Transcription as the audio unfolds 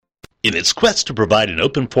In its quest to provide an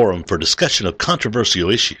open forum for discussion of controversial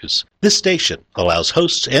issues, this station allows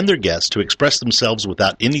hosts and their guests to express themselves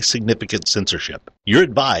without any significant censorship. You're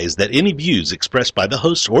advised that any views expressed by the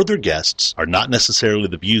hosts or their guests are not necessarily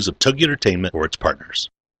the views of Togi Entertainment or its partners.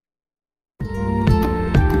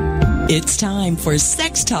 It's time for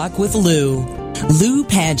Sex Talk with Lou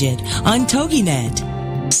Paget on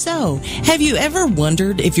TogiNet. So, have you ever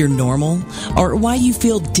wondered if you're normal or why you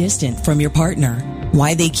feel distant from your partner?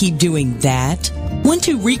 Why they keep doing that? Want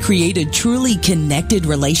to recreate a truly connected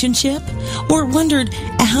relationship? Or wondered,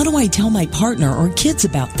 how do I tell my partner or kids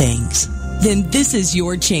about things? Then this is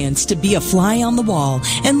your chance to be a fly on the wall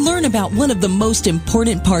and learn about one of the most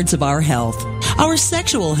important parts of our health, our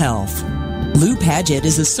sexual health. Lou Paget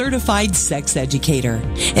is a certified sex educator,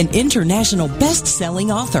 an international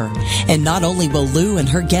best-selling author. And not only will Lou and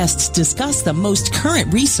her guests discuss the most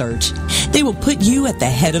current research, they will put you at the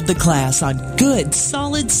head of the class on good,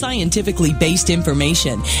 solid, scientifically based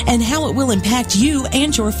information and how it will impact you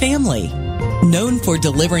and your family. Known for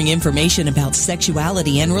delivering information about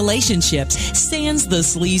sexuality and relationships, sans the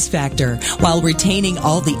sleaze factor, while retaining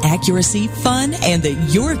all the accuracy, fun, and the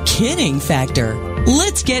you're kidding factor.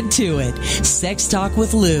 Let's get to it. Sex Talk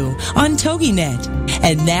with Lou on TogiNet.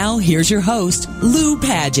 And now, here's your host, Lou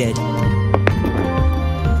Paget.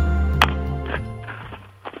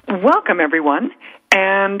 Welcome, everyone.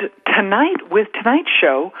 And tonight, with tonight's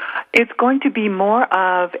show, it's going to be more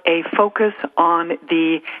of a focus on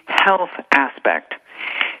the health aspect.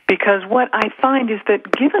 Because what I find is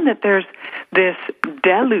that given that there's this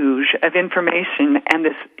deluge of information and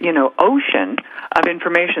this, ocean of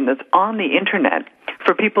information that's on the internet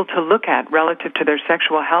for people to look at relative to their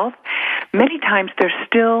sexual health, many times they're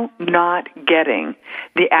still not getting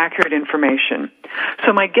the accurate information.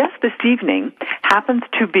 So my guest this evening happens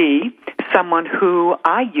to be someone who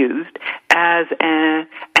I used as an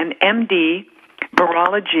MD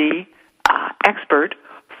virology expert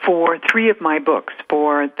for 3 of my books,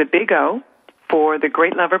 for The Big O, for The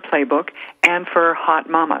Great Lover Playbook, and for Hot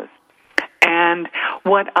Mamas. And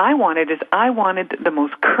what I wanted is I wanted the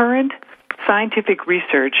most current scientific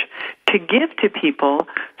research to give to people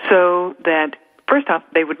so that, first off,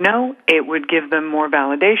 they would know, it would give them more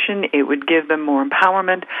validation, it would give them more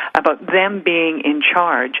empowerment about them being in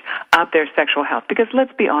charge of their sexual health. Because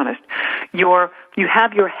let's be honest, you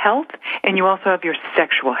have your health and you also have your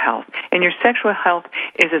sexual health. And your sexual health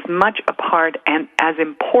is as much a part and as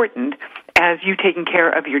important as you taking care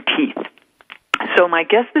of your teeth. So my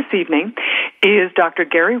guest this evening is Dr.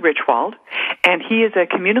 Gary Richwald, and he is a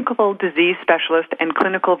communicable disease specialist and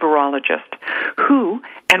clinical virologist who,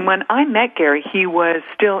 and when I met Gary, he was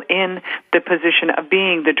still in the position of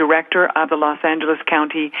being the director of the Los Angeles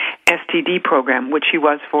County STD program, which he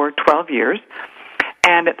was for 12 years.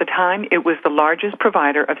 And at the time, it was the largest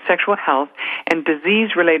provider of sexual health and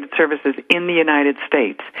disease-related services in the United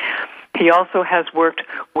States. He also has worked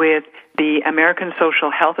with the American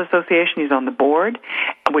Social Health Association. He's on the board,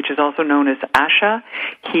 which is also known as ASHA.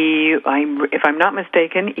 If I'm not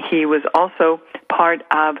mistaken, he was also part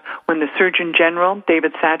of when the Surgeon General,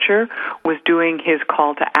 David Satcher, was doing his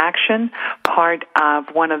call to action, part of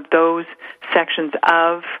one of those sections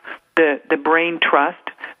of the Brain Trust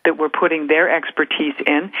that were putting their expertise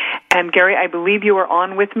in. And Gary, I believe you are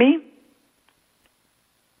on with me.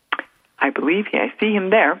 I see him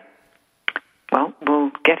there. Well,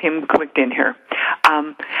 we'll get him clicked in here.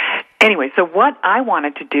 Anyway, so what I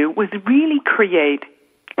wanted to do was really create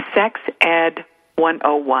Sex Ed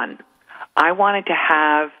 101. I wanted to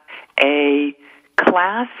have a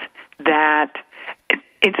class that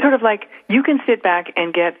it's sort of like you can sit back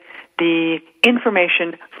and get the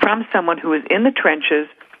information from someone who is in the trenches,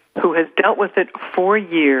 who has dealt with it for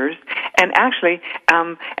years, and actually,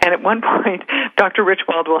 and at one point, Dr.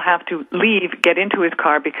 Richwald will have to get into his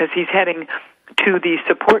car because he's heading to the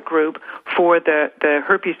support group for the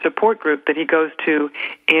herpes support group that he goes to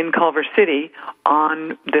in Culver City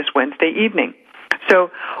on this Wednesday evening.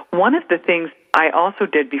 So one of the things I also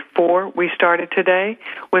did before we started today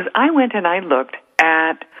was I went and I looked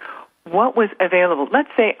at what was available. Let's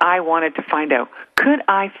say I wanted to find out, could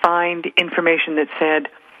I find information that said,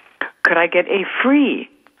 could I get a free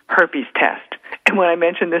herpes test? And when I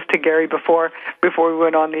mentioned this to Gary before we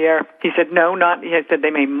went on the air, he said, no, not. He said they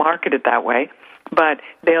may market it that way, but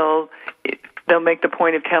they'll make the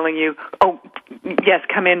point of telling you, oh, yes,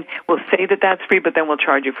 come in. We'll say that that's free, but then we'll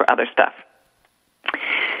charge you for other stuff.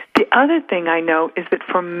 The other thing I know is that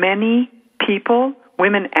for many people,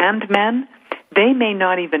 women and men, they may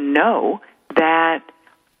not even know that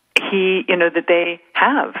that they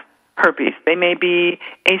have herpes. They may be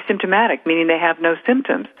asymptomatic, meaning they have no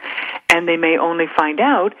symptoms, and they may only find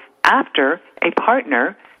out after a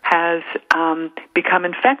partner has become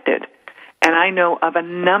infected. And I know of a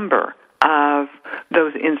number of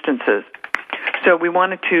those instances. So we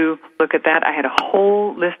wanted to look at that. I had a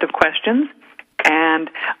whole list of questions, and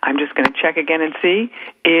I'm just going to check again and see.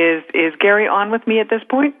 Is Gary on with me at this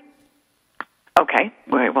point? Okay.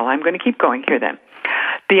 Well, I'm going to keep going here then.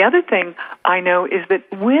 The other thing I know is that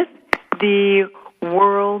with the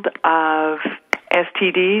world of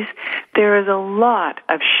STDs, there is a lot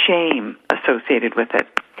of shame associated with it.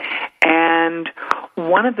 And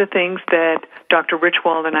one of the things that Dr.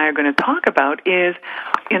 Richwald and I are going to talk about is,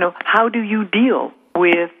 how do you deal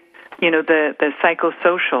with, the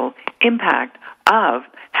psychosocial impact of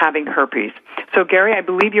having herpes? So, Gary, I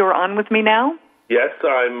believe you're on with me now? Yes,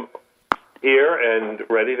 I'm here and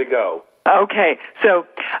ready to go. Okay. So,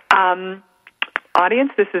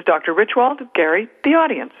 audience, this is Dr. Richwald, Gary, the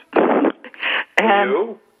audience.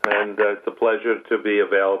 And it's a pleasure to be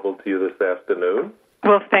available to you this afternoon.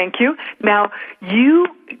 Well, thank you. Now, you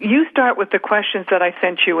start with the questions that I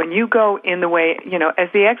sent you, and you go in the way, as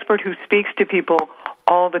the expert who speaks to people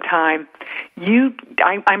all the time,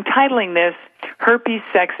 I'm titling this Herpes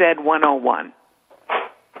Sex Ed 101.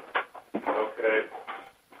 Okay.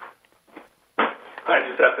 I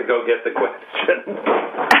just have to go get the question.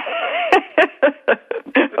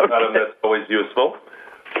 Okay. That's always useful.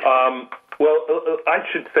 Well, I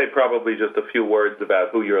should say probably just a few words about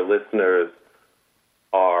who your listeners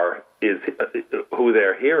are, who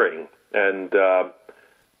they're hearing. And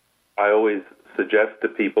I always suggest to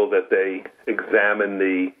people that they examine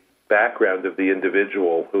the background of the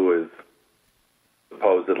individual who is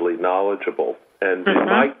supposedly knowledgeable. And in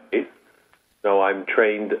my case, I'm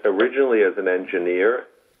trained originally as an engineer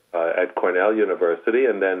at Cornell University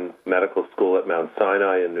and then medical school at Mount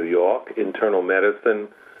Sinai in New York, internal medicine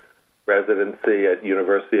residency at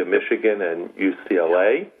University of Michigan and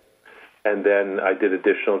UCLA. And then I did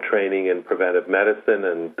additional training in preventive medicine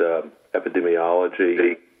and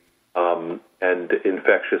epidemiology and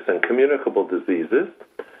infectious and communicable diseases.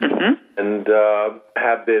 And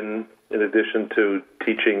have been, in addition to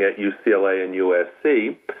teaching at UCLA and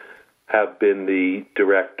USC, have been the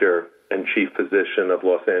director and chief physician of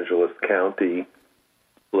Los Angeles County's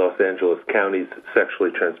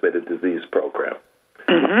sexually transmitted disease program.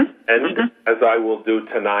 And as I will do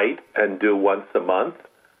tonight and do once a month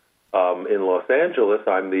in Los Angeles,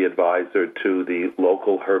 I'm the advisor to the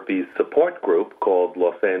local herpes support group called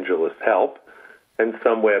Los Angeles Help, and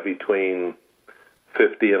somewhere between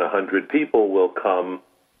 50 and 100 people will come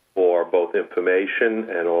for both information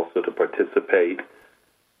and also to participate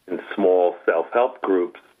in small self-help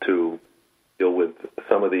groups to deal with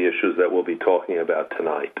some of the issues that we'll be talking about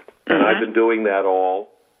tonight. And I've been doing that all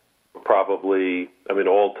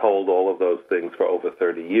told, all of those things for over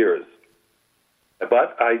 30 years.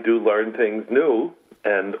 But I do learn things new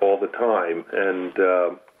and all the time, and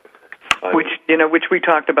which we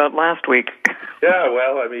talked about last week. Yeah,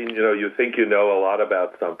 well, you think you know a lot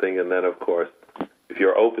about something, and then, of course, if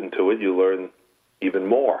you're open to it, you learn even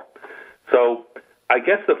more. So I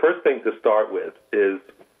guess the first thing to start with is,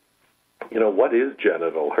 what is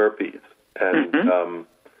genital herpes? And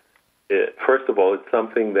first of all, it's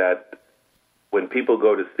something that when people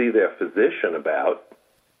go to see their physician about,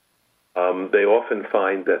 they often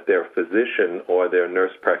find that their physician or their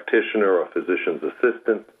nurse practitioner or physician's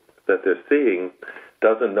assistant that they're seeing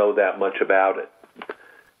doesn't know that much about it.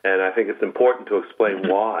 And I think it's important to explain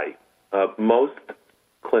why. Most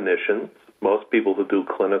clinicians, most people who do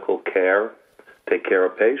clinical care, take care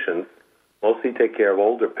of patients, mostly take care of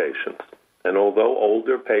older patients. And although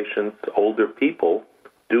older people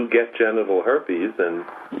do get genital herpes, and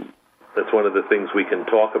that's one of the things we can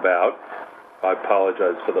talk about. I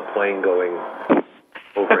apologize for the plane going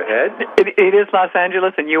overhead. It is Los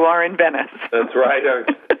Angeles, and you are in Venice. That's right,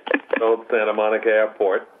 old Santa Monica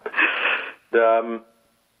Airport.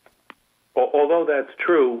 Although that's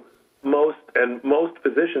true, most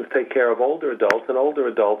physicians take care of older adults, and older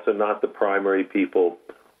adults are not the primary people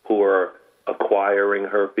who are acquiring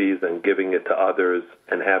herpes and giving it to others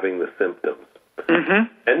and having the symptoms.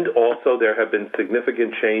 And also there have been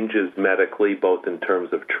significant changes medically, both in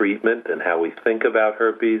terms of treatment and how we think about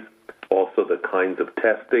herpes. Also the kinds of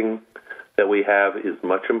testing that we have is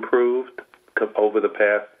much improved over the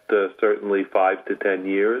past certainly 5 to 10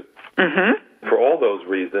 years. For all those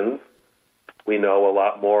reasons, we know a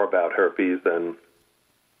lot more about herpes, and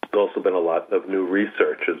there's also been a lot of new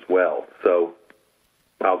research as well. So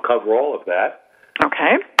I'll cover all of that.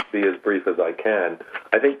 Okay. Be as brief as I can.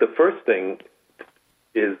 I think the first thing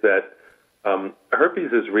is that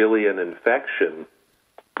herpes is really an infection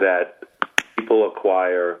that people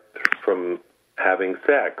acquire from having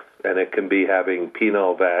sex, and it can be having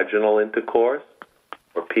penile-vaginal intercourse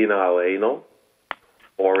or penile-anal,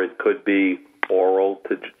 or it could be oral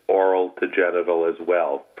to genital as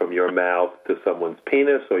well, from your mouth to someone's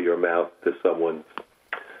penis or your mouth to someone's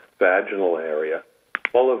vaginal area.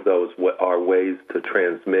 All of those are ways to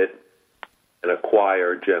transmit and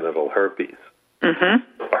acquire genital herpes. Mm-hmm.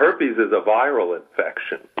 Herpes is a viral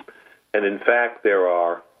infection, and in fact there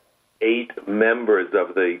are 8 members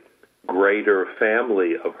of the greater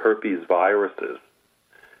family of herpes viruses.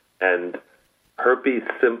 And herpes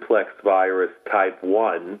simplex virus type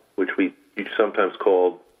 1, which we sometimes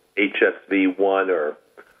call HSV1 or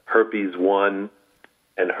herpes 1,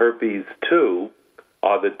 and herpes 2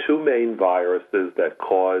 are the 2 main viruses that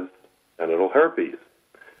cause genital herpes.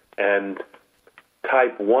 And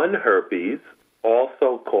type 1 herpes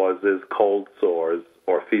also causes cold sores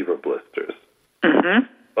or fever blisters. Mm-hmm.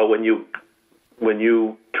 But when you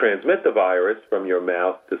transmit the virus from your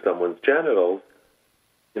mouth to someone's genitals,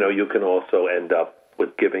 you can also end up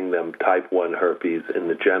with giving them type 1 herpes in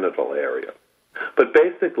the genital area. But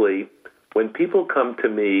basically, when people come to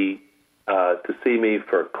me to see me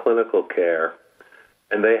for clinical care,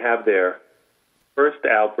 and they have their first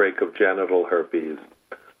outbreak of genital herpes,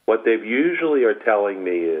 what they usually are telling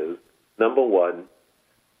me is, number one,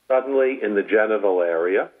 suddenly in the genital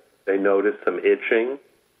area, they notice some itching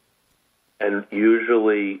and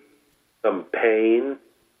usually some pain,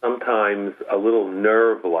 sometimes a little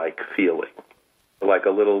nerve-like feeling, like a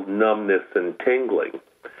little numbness and tingling.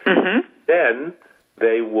 Mm-hmm. Then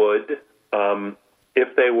they would,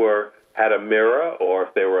 if they had a mirror or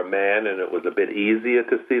if they were a man and it was a bit easier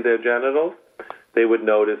to see their genitals, they would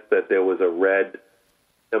notice that there was a red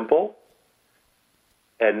pimple,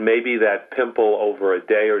 and maybe that pimple over a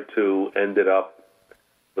day or two ended up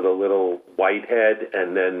with a little whitehead,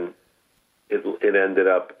 and then it ended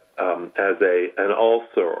up as an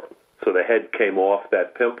ulcer. So the head came off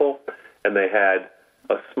that pimple, and they had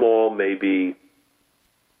a small, maybe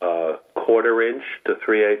 1/4 inch to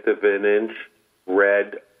 3/8 of an inch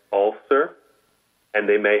red ulcer, and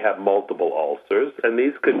they may have multiple ulcers. And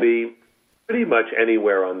these could be pretty much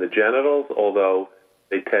anywhere on the genitals, although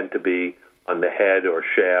they tend to be on the head or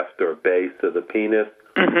shaft or base of the penis.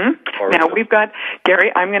 Mm-hmm. Now, we've got,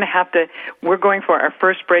 Gary, we're going for our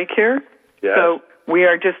first break here. Yes. So we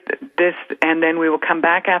are just this, and then we will come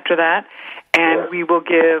back after that, and we will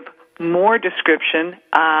give more description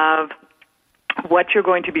of what you're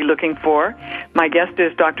going to be looking for. My guest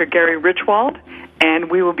is Dr. Gary Richwald, and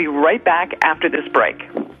we will be right back after this break.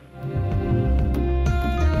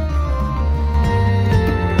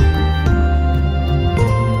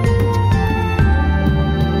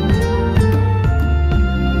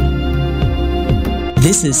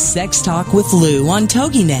 This is Sex Talk with Lou on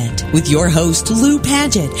TogiNet with your host, Lou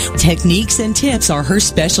Paget. Techniques and tips are her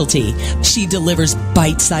specialty. She delivers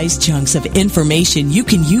bite-sized chunks of information you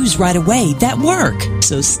can use right away that work.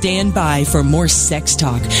 So stand by for more Sex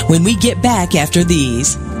Talk when we get back after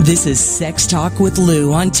these. This is Sex Talk with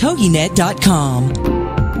Lou on TogiNet.com.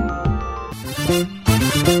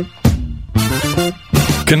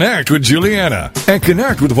 Connect with Juliana and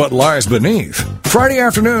connect with what lies beneath. Friday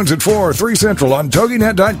afternoons at 4, 3 Central on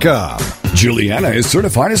TogiNet.com. Juliana is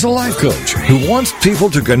certified as a life coach who wants people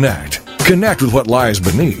to connect. Connect with what lies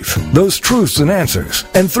beneath, those truths and answers.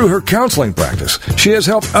 And through her counseling practice, she has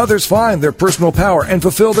helped others find their personal power and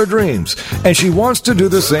fulfill their dreams. And she wants to do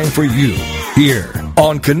the same for you here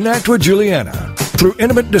on Connect with Juliana. Through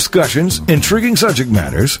intimate discussions, intriguing subject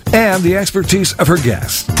matters, and the expertise of her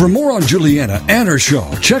guests. For more on Juliana and her show,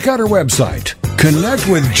 check out her website,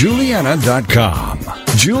 connectwithjuliana.com.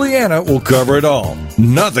 Juliana will cover it all.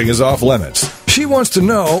 Nothing is off limits. She wants to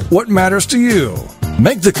know what matters to you.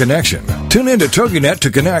 Make the connection. Tune in to TogiNet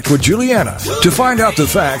to connect with Juliana to find out the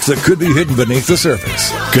facts that could be hidden beneath the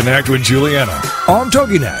surface. Connect with Juliana on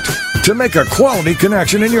TogiNet to make a quality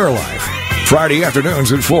connection in your life. Friday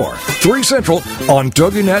afternoons at 4, 3 Central on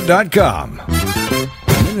TogiNet.com.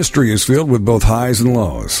 Ministry is filled with both highs and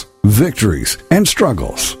lows, victories and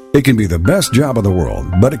struggles. It can be the best job in the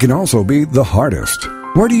world, but it can also be the hardest.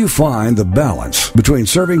 Where do you find the balance between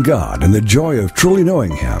serving God and the joy of truly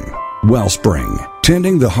knowing Him? Wellspring,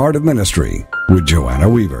 Tending the Heart of Ministry with Joanna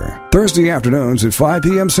Weaver. Thursday afternoons at 5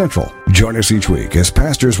 p.m. Central. Join us each week as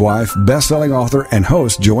pastor's wife, best-selling author, and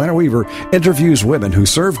host Joanna Weaver interviews women who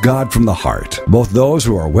serve God from the heart, both those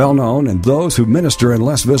who are well-known and those who minister in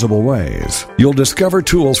less visible ways. You'll discover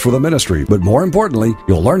tools for the ministry, but more importantly,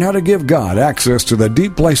 you'll learn how to give God access to the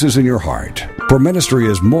deep places in your heart. For ministry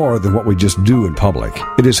is more than what we just do in public.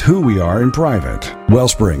 It is who we are in private.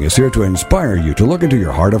 Wellspring is here to inspire you to look into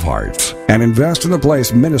your heart of hearts and invest in the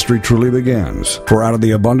place ministry truly begins. For out of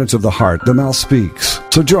the abundance of the heart, the mouth speaks.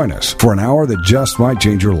 So join us for an hour that just might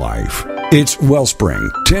change your life. It's Wellspring,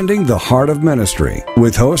 Tending the Heart of Ministry,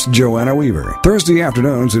 with host Joanna Weaver, Thursday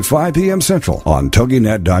afternoons at 5 p.m. Central on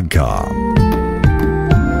TogiNet.com.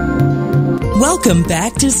 Welcome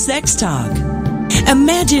back to Sex Talk.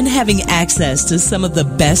 Imagine having access to some of the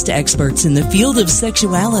best experts in the field of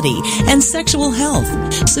sexuality and sexual health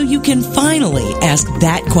so you can finally ask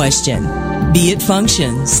that question. Be it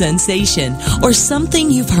function, sensation, or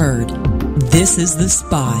something you've heard, this is the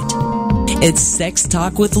spot. It's Sex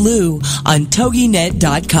Talk with Lou on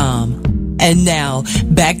TogiNet.com. And now,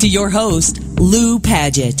 back to your host, Lou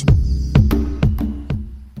Paget.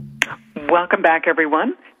 Welcome back,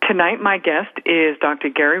 everyone. Tonight, my guest is Dr.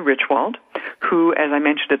 Gary Richwald, who, as I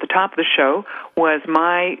mentioned at the top of the show, was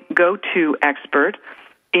my go-to expert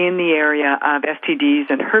in the area of STDs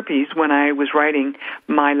and herpes when I was writing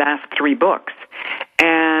my last 3 books.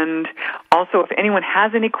 And also, if anyone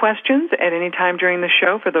has any questions at any time during the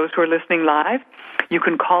show, for those who are listening live, you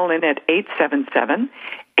can call in at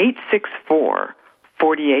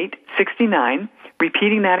 877-864-4869.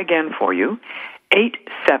 Repeating that again for you,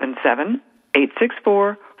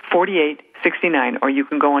 877-864-4869. Or you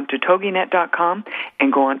can go on to TogiNet.com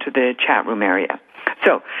and go on to the chat room area.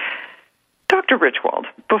 So, Dr. Richwald,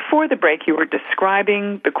 before the break, you were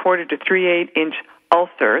describing the 1/4 to 3/8 inch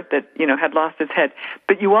ulcer that, had lost its head.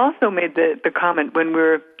 But you also made the comment when we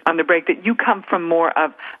were on the break that you come from more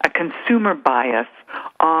of a consumer bias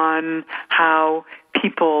on how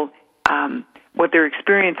people, what their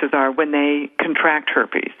experiences are when they contract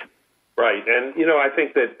herpes. Right. And, I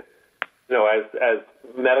think that, as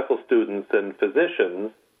medical students and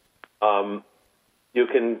physicians, you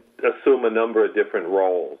can assume a number of different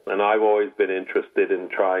roles. And I've always been interested in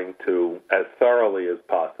trying to, as thoroughly as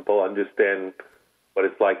possible, understand what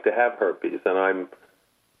it's like to have herpes. And I'm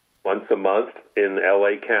once a month in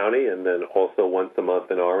L.A. County and then also once a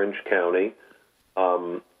month in Orange County.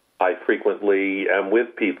 I frequently am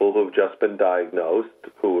with people who have just been diagnosed,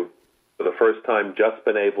 who have, for the first time, just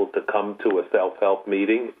been able to come to a self-help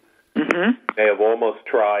meeting. Mm-hmm. They have almost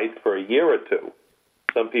tried for a year or two.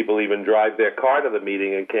 Some people even drive their car to the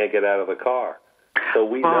meeting and can't get out of the car. So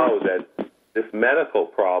we know that this medical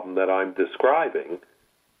problem that I'm describing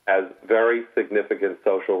has very significant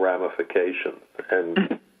social ramifications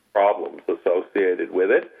and problems associated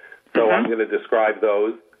with it. So I'm going to describe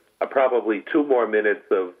those. Probably 2 more minutes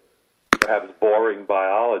of perhaps boring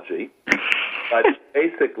biology. But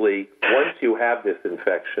basically, once you have this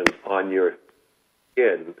infection on your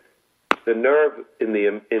skin, the nerve in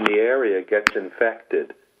the area gets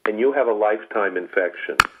infected, and you have a lifetime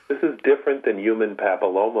infection. This is different than human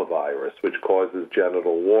papillomavirus, which causes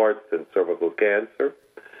genital warts and cervical cancer.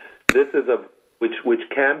 This is which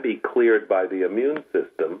can be cleared by the immune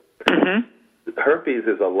system. Mm-hmm. Herpes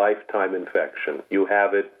is a lifetime infection. You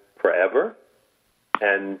have it forever,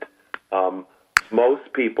 and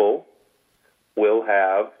most people will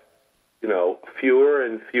have fewer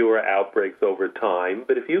and fewer outbreaks over time.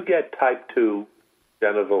 But if you get type 2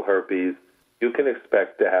 genital herpes, you can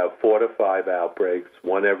expect to have 4 to 5 outbreaks,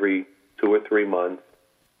 one every 2 or 3 months,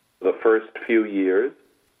 for the first few years.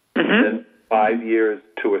 Mm-hmm. Then 5 years,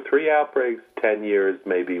 2 or 3 outbreaks, 10 years,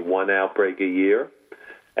 maybe 1 outbreak a year.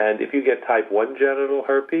 And if you get type 1 genital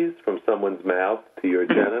herpes from someone's mouth to your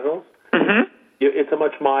genitals, it's a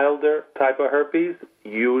much milder type of herpes,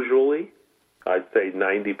 usually. I'd say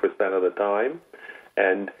 90% of the time.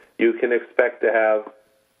 And you can expect to have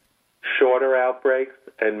shorter outbreaks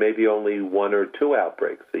and maybe only 1 or 2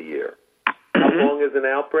 outbreaks a year. How long is an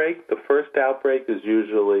outbreak? The first outbreak is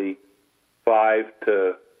usually 5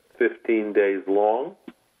 to 15 days long.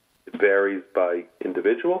 It varies by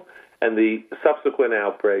individual. And the subsequent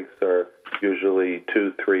outbreaks are usually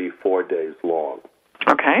 2, 3, 4 days long.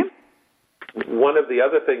 Okay. One of the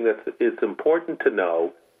other things it's important to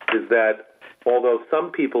know is that although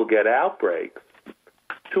some people get outbreaks,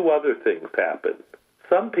 2 other things happen.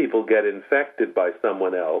 Some people get infected by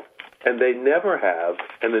someone else, and they never have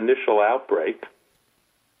an initial outbreak,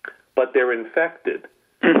 but they're infected.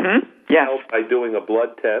 Mm-hmm. Yeah. By doing a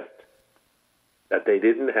blood test that they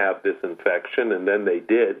didn't have this infection, and then they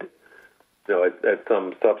did, at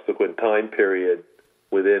some subsequent time period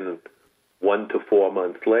within 1 to 4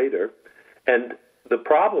 months later. And the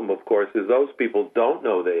problem, of course, is those people don't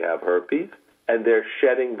know they have herpes, and they're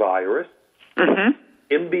shedding virus. Mm-hmm.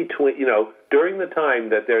 In between, during the time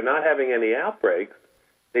that they're not having any outbreaks,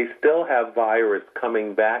 they still have virus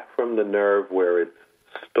coming back from the nerve where it's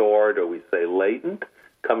stored, or we say latent,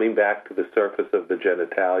 coming back to the surface of the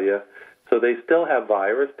genitalia. So they still have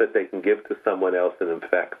virus that they can give to someone else and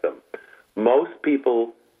infect them. Most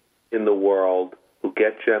people in the world who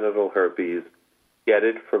get genital herpes get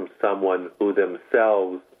it from someone who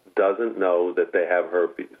themselves doesn't know that they have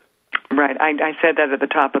herpes. Right. I said that at the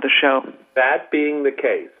top of the show. That being the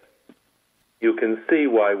case, you can see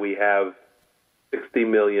why we have 60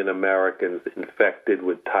 million Americans infected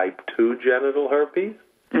with type 2 genital herpes,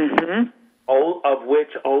 of which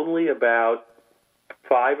only about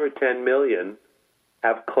 5 or 10 million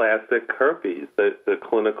have classic herpes, the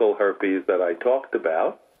clinical herpes that I talked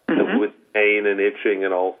about, with pain and itching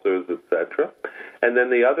and ulcers, etc. And then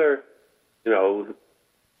the other,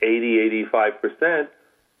 80-85%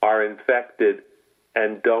 are infected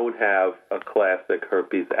and don't have a classic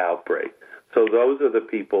herpes outbreak. So those are the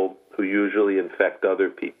people who usually infect other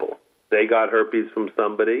people. They got herpes from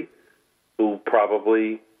somebody who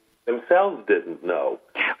probably themselves didn't know.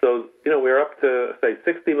 So, we're up to, say,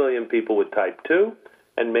 60 million people with type 2,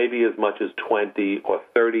 and maybe as much as 20 or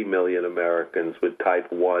 30 million Americans with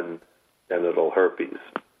type 1 genital herpes.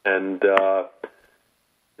 And,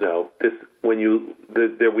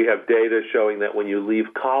 we have data showing that when you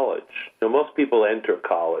leave college, most people enter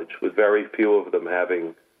college with very few of them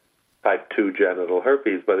having type 2 genital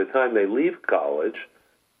herpes. By the time they leave college,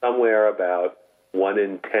 somewhere about 1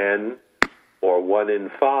 in 10 or 1 in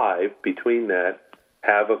 5 between that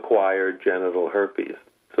have acquired genital herpes.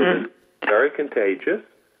 So it's very contagious.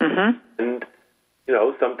 And,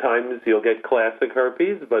 sometimes you'll get classic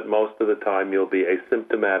herpes, but most of the time you'll be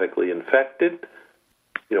asymptomatically infected,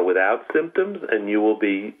 without symptoms, and you will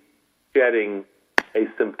be shedding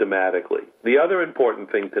asymptomatically. The other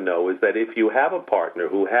important thing to know is that if you have a partner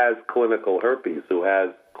who has clinical herpes, who has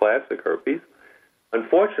classic herpes,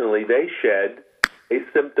 unfortunately they shed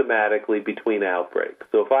asymptomatically between outbreaks.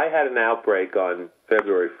 So if I had an outbreak on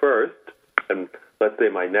February 1st, and let's say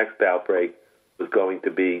my next outbreak was going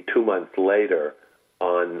to be 2 months later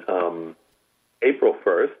on April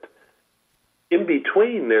 1st, in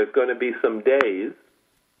between there's going to be some days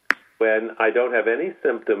when I don't have any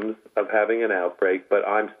symptoms of having an outbreak, but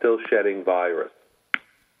I'm still shedding virus.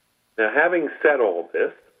 Now, having said all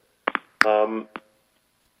this, the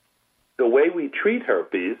way we treat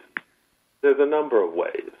herpes, there's a number of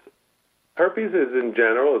ways. Herpes in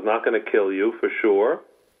general is not going to kill you, for sure.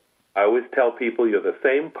 I always tell people you're the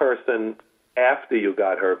same person after you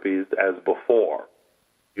got herpes as before.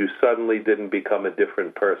 You suddenly didn't become a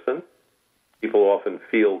different person. People often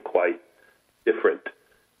feel quite different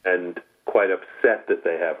and quite upset that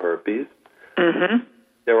they have herpes.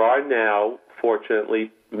 There are now,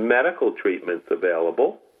 fortunately, medical treatments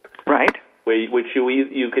available. Right. Which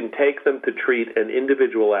you can take them to treat an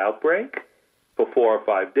individual outbreak for 4 or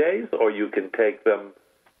 5 days, or you can take them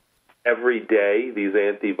every day, these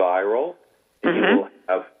antivirals, and you will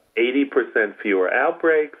have 80% fewer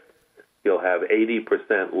outbreaks. You'll have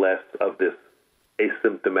 80% less of this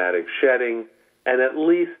asymptomatic shedding, and at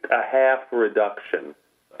least a half reduction,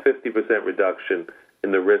 50% reduction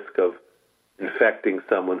in the risk of infecting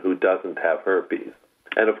someone who doesn't have herpes.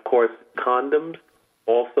 And of course, condoms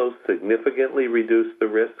also significantly reduce the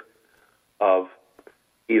risk of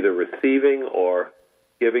either receiving or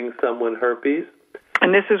giving someone herpes.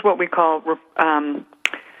 And this is what we call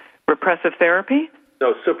repressive therapy?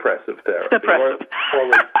 No, suppressive therapy. Suppressive.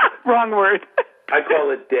 Wrong word. I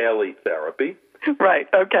call it daily therapy. Right,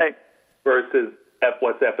 okay. Versus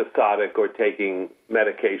what's episodic, or taking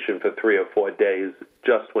medication for 3 or 4 days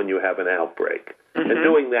just when you have an outbreak. And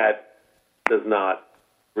doing that does not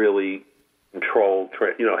really control,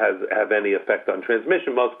 have any effect on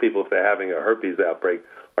transmission. Most people, if they're having a herpes outbreak,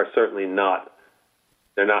 are certainly not,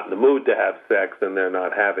 they're not in the mood to have sex, and they're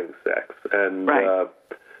not having sex. And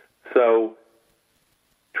so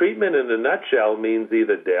treatment in a nutshell means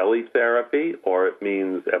either daily therapy or it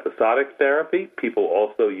means episodic therapy. People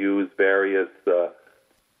also use various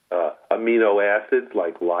amino acids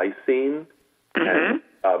like lysine,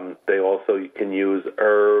 and they also can use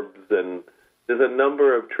herbs, and there's a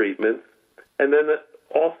number of treatments. And then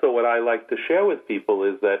also what I like to share with people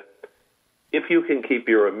is that if you can keep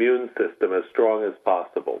your immune system as strong as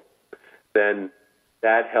possible, then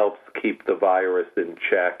that helps keep the virus in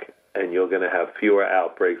check, and you're going to have fewer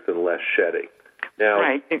outbreaks and less shedding. Now,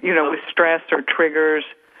 right, with stress or triggers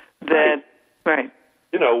that, right.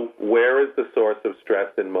 Where is the source of stress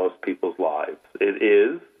in most people's lives? It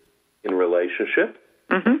is in relationships,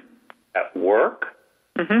 at work,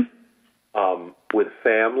 with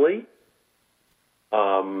family,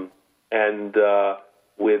 and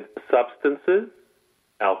with substances,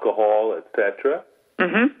 alcohol, etc.,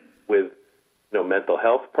 with mental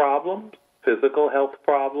health problems, physical health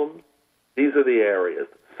problems. These are the areas.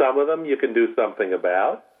 Some of them you can do something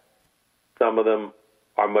about. Some of them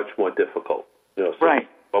are much more difficult. Right.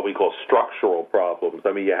 What we call structural problems.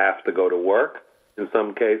 I mean, you have to go to work in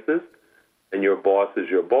some cases, and your boss is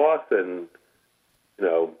your boss, and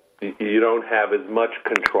you don't have as much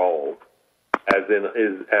control as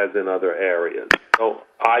in other areas. So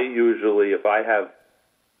I usually, if I have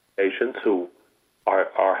patients who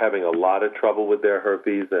are having a lot of trouble with their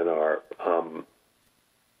herpes and are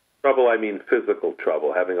trouble, I mean physical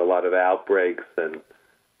trouble, having a lot of outbreaks and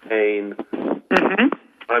pain,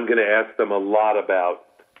 I'm going to ask them a lot about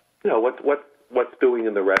what's doing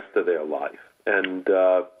in the rest of their life. And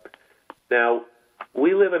now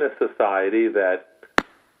we live in a society that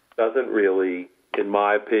doesn't really, in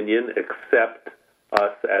my opinion, accept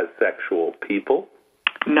us as sexual people.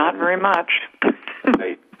 Not very much.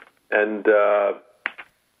 Right. And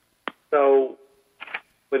so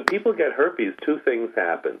when people get herpes, two things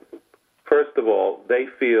happen. First of all, they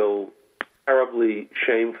feel terribly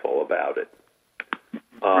shameful about it.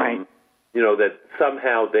 Right. That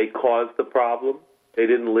somehow they caused the problem. They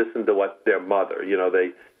didn't listen to what their mother,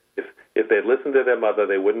 if they'd listened to their mother,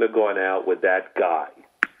 they wouldn't have gone out with that guy.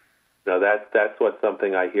 Now, that's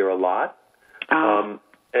something I hear a lot.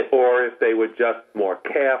 Or if they were just more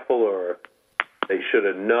careful, or they should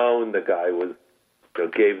have known the guy was,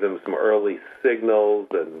 gave them some early signals,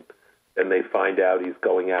 and then they find out he's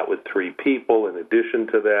going out with 3 people in addition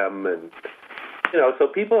to them. And, so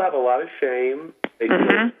people have a lot of shame. They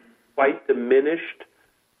feel quite diminished.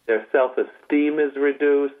 Their self-esteem is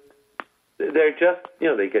reduced. They're just,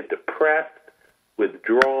 they get depressed,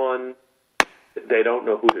 withdrawn. They don't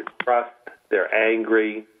know who to trust. They're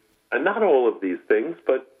angry. And not all of these things,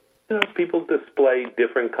 but, people display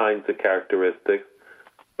different kinds of characteristics.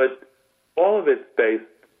 But all of it's based,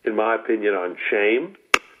 in my opinion, on shame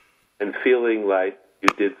and feeling like you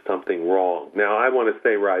did something wrong. Now, I want to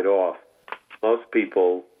say right off, most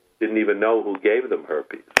people didn't even know who gave them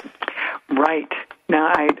herpes. Right.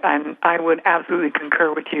 Now, I would absolutely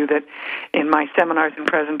concur with you that in my seminars and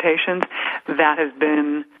presentations, that has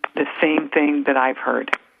been the same thing that I've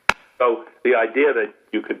heard. So the idea that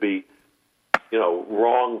you could be,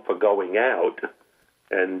 wrong for going out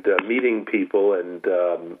and meeting people and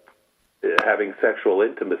having sexual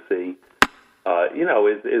intimacy,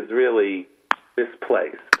 is really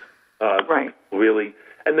misplaced. Right. Really.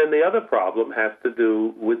 And then the other problem has to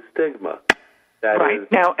do with stigma. Right.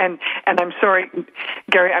 Now, and I'm sorry,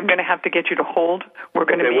 Gary, I'm going to have to get you to hold. We're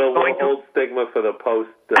going to be we'll going hold stigma for the post.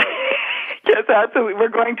 Yes, absolutely. We're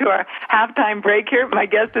going to our halftime break here. My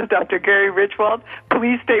guest is Dr. Gary Richwald.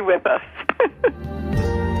 Please stay with us.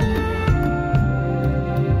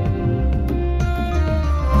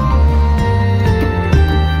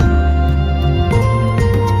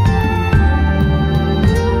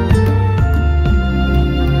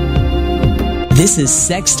 This is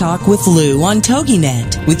Sex Talk with Lou on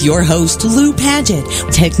TogiNet with your host, Lou Paget.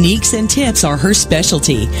 Techniques and tips are her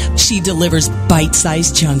specialty. She delivers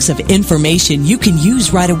bite-sized chunks of information you can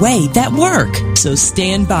use right away that work. So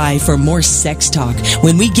stand by for more sex talk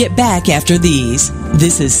when we get back after these.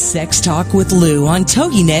 This is Sex Talk with Lou on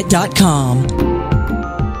TogiNet.com.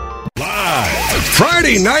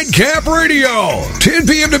 Friday Nightcap Radio, 10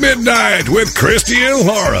 p.m. to midnight with Christy and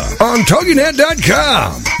Laura on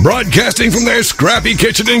TogiNet.com. Broadcasting from their scrappy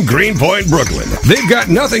kitchen in Greenpoint, Brooklyn. They've got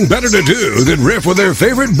nothing better to do than riff with their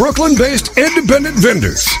favorite Brooklyn-based independent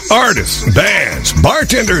vendors, artists, bands,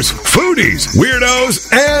 bartenders, foodies,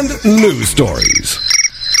 weirdos, and news stories.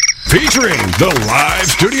 Featuring the live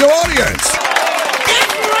studio audience.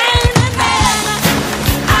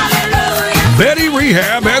 Betty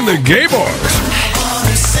Rehab and the Gay Boys.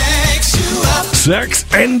 Sex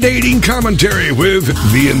and dating commentary with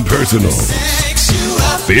the Impersonals.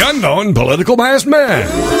 The Unknown Political Masked Man.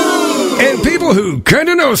 And people who kind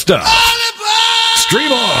of know stuff.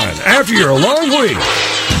 Stream on after your long week.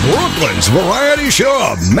 Brooklyn's variety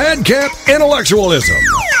show of madcap intellectualism.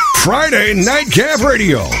 Friday Nightcap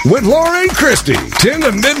Radio with Laura and Christy, 10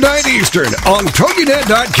 to midnight Eastern on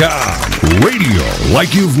TogiNet.com. Radio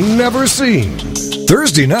like you've never seen.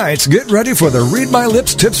 Thursday nights, get ready for the Read My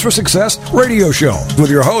Lips Tips for Success radio show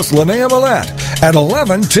with your host, Linnea Millette, at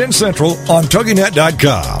 11:10 Central on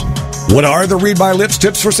TogiNet.com. What are the Read My Lips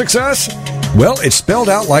Tips for Success? Well, it's spelled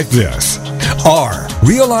out like this. R,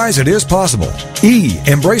 realize it is possible. E,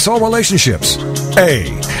 embrace all relationships.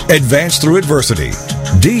 A, advance through adversity.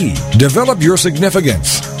 D, develop your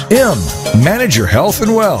significance. M, manage your health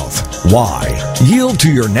and wealth. Y, yield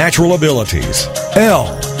to your natural abilities.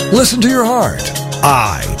 L, listen to your heart.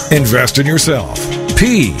 I, invest in yourself.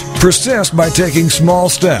 P, Persist by taking small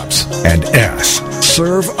steps. And S,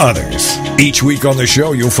 serve others. Each week on the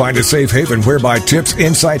show, you'll find a safe haven whereby tips,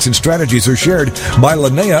 insights, and strategies are shared by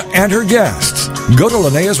Linnea and her guests. Go to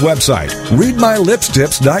Linnea's website,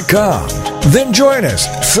 readmylipstips.com. Then join us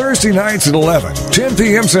Thursday nights at 11, 10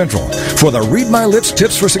 p.m. Central for the Read My Lips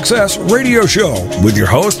Tips for Success radio show with your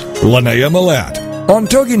host, Linnea Millette, on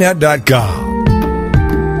TogiNet.com.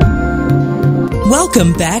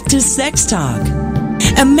 Welcome back to Sex Talk.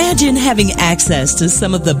 Imagine having access to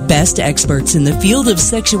some of the best experts in the field of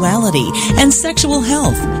sexuality and sexual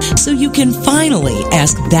health so you can finally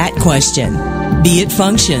ask that question. Be it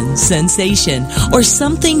function, sensation, or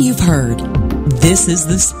something you've heard, this is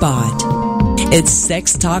the spot. It's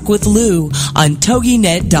Sex Talk with Lou on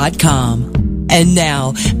TogiNet.com. And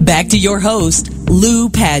now, back to your host, Lou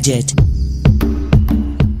Paget.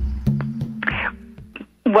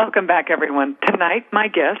 Welcome back, everyone. Tonight, my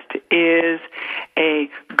guest is a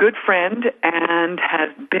good friend and has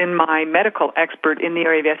been my medical expert in the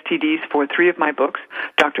area of STDs for 3 of my books,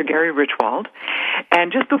 Dr. Gary Richwald.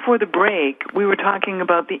 And just before the break, we were talking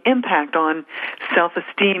about the impact on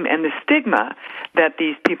self-esteem and the stigma that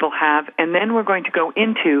these people have. And then we're going to go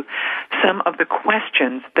into some of the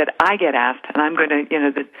questions that I get asked, and I'm going to,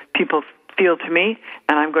 that people feel to me,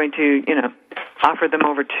 and I'm going to, offer them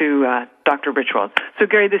over to Dr. Richwald. So,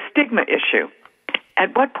 Gary, the stigma issue,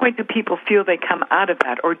 at what point do people feel they come out of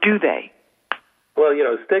that, or do they? Well,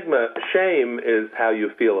 stigma, shame is how you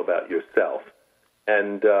feel about yourself.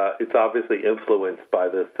 And it's obviously influenced by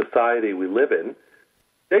the society we live in.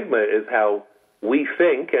 Stigma is how we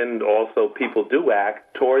think and also people do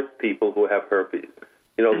act towards people who have herpes.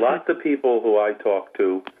 Lots of people who I talk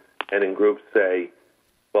to and in groups say,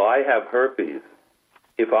 well, I have herpes.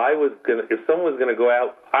 If someone was going to go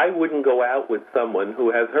out, I wouldn't go out with someone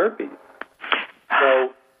who has herpes.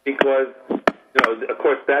 So, because, of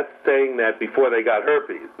course, that's saying that before they got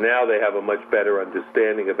herpes. Now they have a much better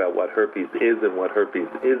understanding about what herpes is and what herpes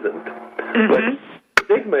isn't. But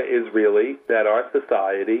stigma is really that our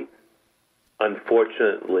society,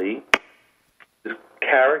 unfortunately,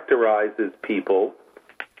 characterizes people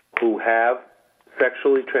who have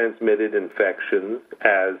sexually transmitted infections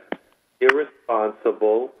as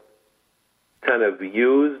irresponsible, kind of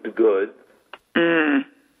used goods,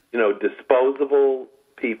 disposable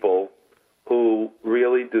people who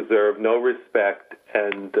really deserve no respect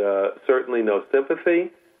and certainly no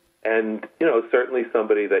sympathy, and certainly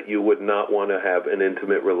somebody that you would not want to have an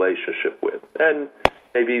intimate relationship with. And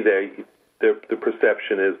maybe the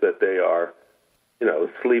perception is that they are,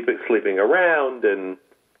 sleeping around and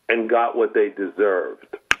got what they deserved.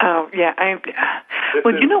 Oh, yeah.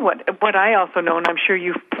 Well, you know what I also know, and I'm sure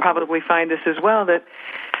you probably find this as well, that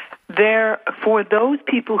for those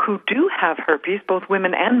people who do have herpes, both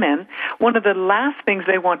women and men, one of the last things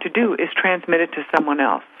they want to do is transmit it to someone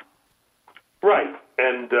else. Right.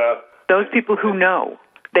 And those people who know,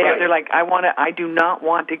 they're like, I do not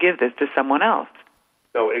want to give this to someone else.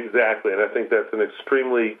 No, exactly. And I think that's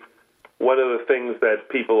one of the things that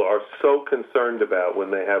people are so concerned about when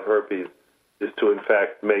they have herpes is to, in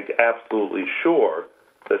fact, make absolutely sure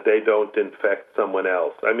that they don't infect someone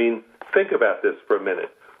else. I mean, think about this for a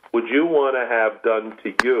minute. Would you want to have done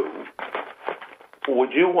to you,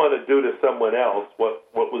 would you want to do to someone else what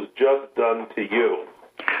was just done to you?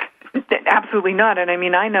 Absolutely not. And I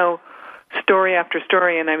mean, I know story after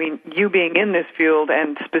story, and I mean, you being in this field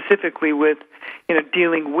and specifically with,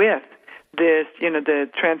 dealing with this, the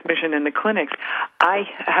transmission in the clinics, I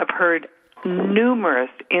have heard numerous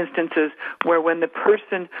instances where when the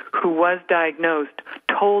person who was diagnosed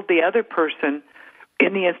told the other person,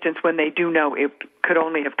 in the instance when they do know it could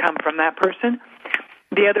only have come from that person,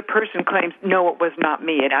 the other person claims, no, it was not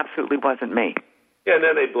me. It absolutely wasn't me. Yeah, and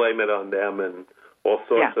then they blame it on them and all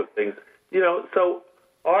sorts of things. So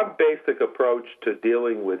our basic approach to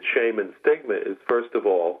dealing with shame and stigma is, first of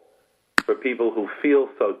all, for people who feel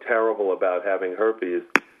so terrible about having herpes,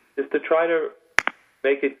 is to try to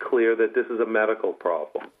make it clear that this is a medical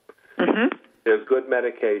problem. There's good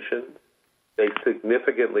medications. They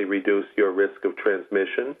significantly reduce your risk of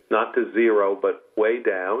transmission, not to zero, but way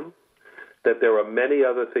down. That there are many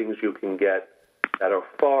other things you can get that are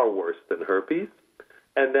far worse than herpes,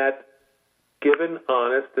 and that given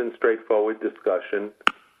honest and straightforward discussion,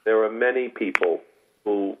 there are many people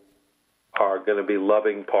who are going to be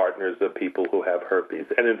loving partners of people who have herpes.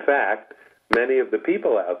 And in fact, many of the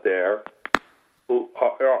people out there who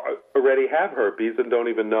already have herpes and don't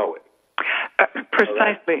even know it.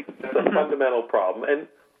 Precisely. So that's a fundamental problem. And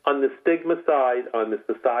on the stigma side, on the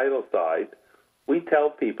societal side, we tell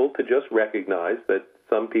people to just recognize that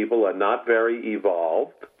some people are not very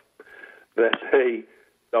evolved, that they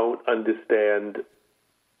don't understand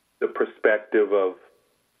the perspective of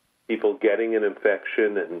people getting an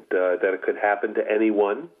infection and that it could happen to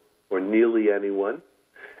anyone or nearly anyone,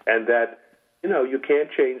 and that, you can't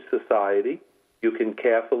change society. You can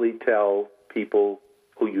carefully tell people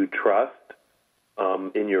who you trust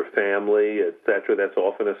in your family, etc. That's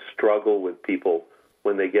often a struggle with people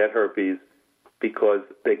when they get herpes because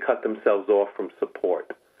they cut themselves off from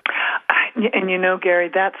support. And Gary,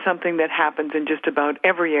 that's something that happens in just about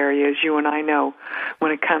every area, as you and I know,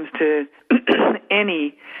 when it comes to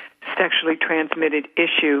any sexually transmitted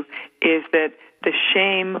issue, is that the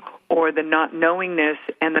shame or the not knowingness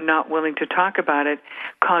and the not willing to talk about it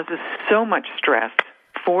causes so much stress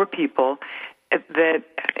for people that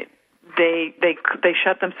they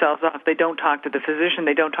shut themselves off. They don't talk to the physician.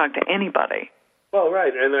 They don't talk to anybody. Well,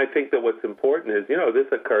 right. And I think that what's important is, this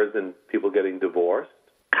occurs in people getting divorced.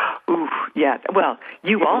 Ooh, yeah. Well,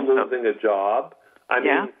 you people also losing a job. I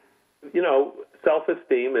mean,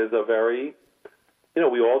 self-esteem is a very,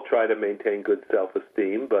 we all try to maintain good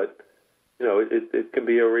self-esteem, but it can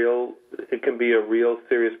be a real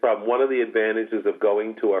serious problem. One of the advantages of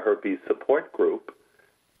going to a herpes support group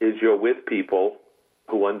is you're with people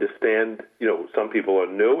who understand. Some people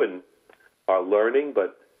are new and are learning,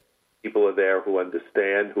 but people are there who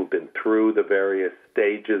understand, who've been through the various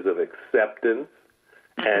stages of acceptance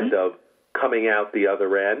and of coming out the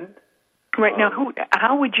other end. Right. Now,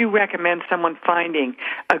 how would you recommend someone finding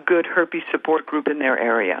a good herpes support group in their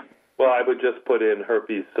area? Well, I would just put in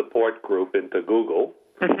herpes support group into Google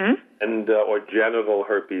and or genital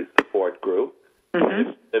herpes support group. If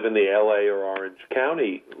you live in the L.A. or Orange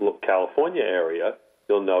County, California area,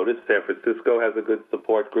 you'll notice San Francisco has a good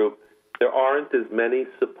support group. There aren't as many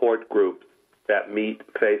support groups that meet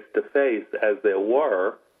face-to-face as there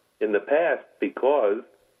were in the past because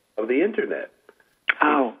of the Internet.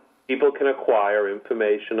 Oh. People can acquire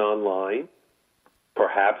information online.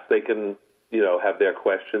 Perhaps they can, have their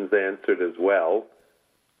questions answered as well.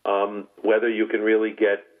 Whether you can really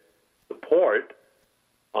get support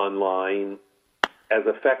online as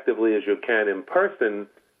effectively as you can in person,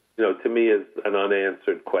 to me is an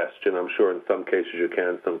unanswered question. I'm sure in some cases you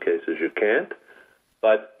can, some cases you can't.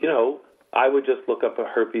 But, I would just look up a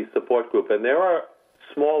herpes support group. And there are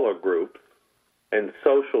smaller groups and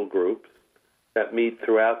social groups that meet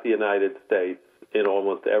throughout the United States in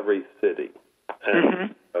almost every city.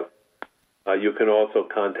 And you can also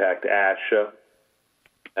contact ASHA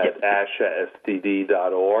at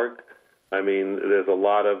ashastd.org. I mean, there's a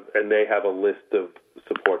lot of, and they have a list of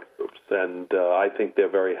support groups, and I think they're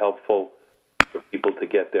very helpful for people to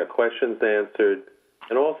get their questions answered.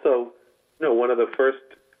 And also, one of the first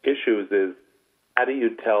issues is, how do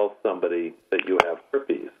you tell somebody that you have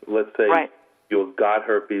herpes? Let's say you got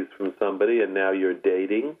herpes from somebody and now you're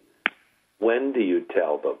dating. When do you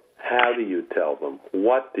tell them? How do you tell them?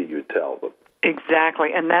 What do you tell them? Exactly,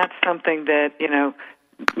 and that's something that,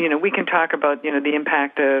 we can talk about, the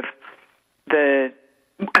impact of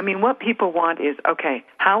what people want is, okay,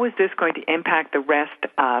 how is this going to impact the rest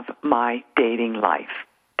of my dating life,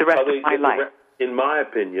 the rest of my life? In my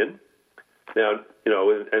opinion, now,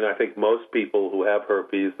 and I think most people who have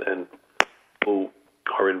herpes and who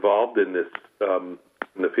are involved in this,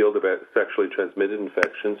 in the field of sexually transmitted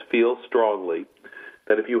infections, feel strongly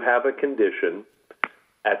that if you have a condition,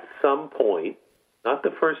 at some point, not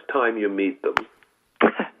the first time you meet them,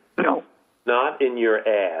 no, not in your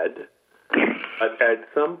ad, but at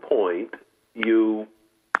some point you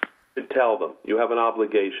should tell them. You have an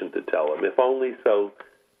obligation to tell them, if only so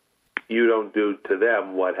you don't do to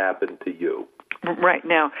them what happened to you. Right.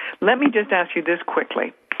 Now, let me just ask you this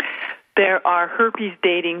quickly. There are herpes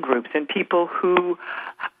dating groups and people who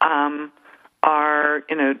are,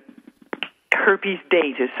 herpes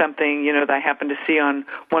date is something, that I happen to see on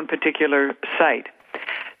one particular site.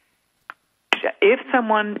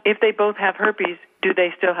 If they both have herpes, do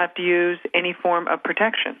they still have to use any form of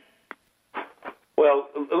protection? Well,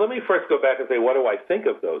 let me first go back and say, what do I think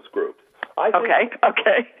of those groups? Okay.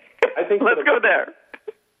 I think let's go there.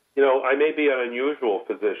 I may be an unusual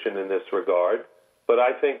position in this regard, but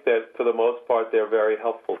I think that for the most part they're very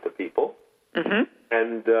helpful to people,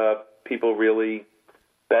 and people really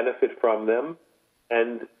benefit from them.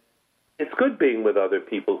 And it's good being with other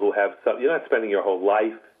people who have some. You're not spending your whole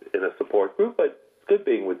life in a support group, but it's good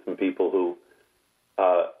being with some people who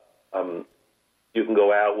you can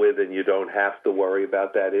go out with and you don't have to worry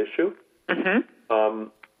about that issue.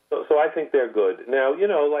 So I think they're good. Now,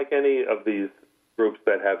 like any of these groups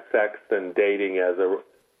that have sex and dating as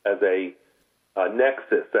a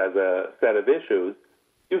nexus, as a set of issues,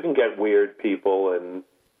 you can get weird people, and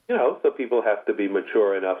so people have to be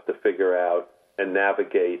mature enough to figure out and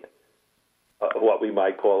navigate what we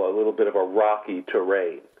might call a little bit of a rocky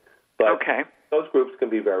terrain. But those groups can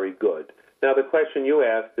be very good. Now, the question you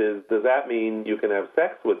asked is, does that mean you can have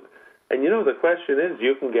sex with? And, the question is,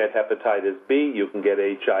 you can get hepatitis B, you can get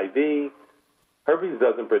HIV. Herpes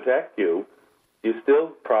doesn't protect you. You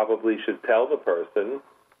still probably should tell the person,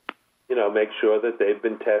 make sure that they've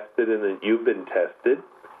been tested and that you've been tested.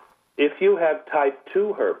 If you have type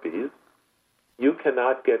 2 herpes, you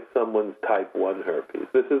cannot get someone's type 1 herpes.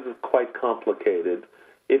 This is quite complicated.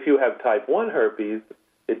 If you have type 1 herpes,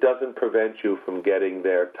 it doesn't prevent you from getting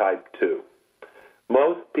their type 2.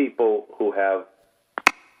 Most people who have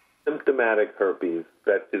symptomatic herpes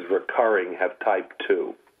that is recurring have type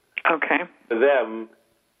 2. Okay. For them,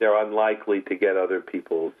 they're unlikely to get other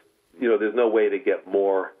people's. There's no way to get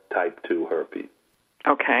more type 2 herpes.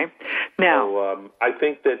 Okay. Now, so I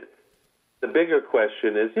think that the bigger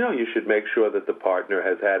question is, you should make sure that the partner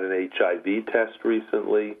has had an HIV test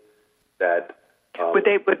recently. That would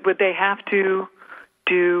they have to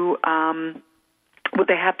do? Would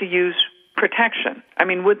they have to use protection? I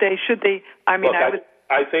mean, should they? I mean, look,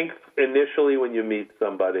 I think initially when you meet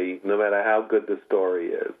somebody, no matter how good the story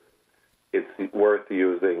is, it's worth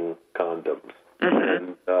using condoms.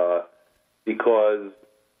 And because,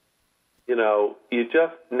 you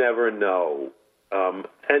just never know. And,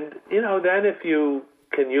 then if you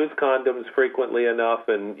can use condoms frequently enough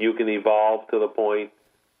and you can evolve to the point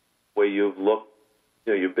where you've looked,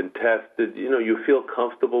 you've been tested, you feel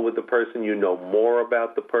comfortable with the person, you know more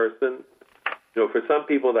about the person. For some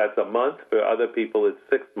people that's a month, for other people it's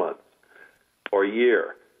 6 months or a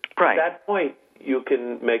year. Right. At that point, you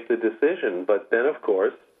can make the decision, but then, of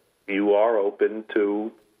course, you are open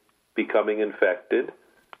to becoming infected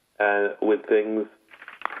with things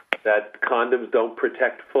that condoms don't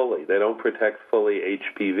protect fully. They don't protect fully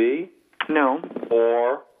HPV. No.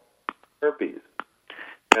 Or herpes.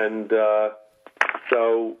 And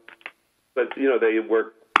but they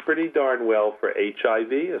work pretty darn well for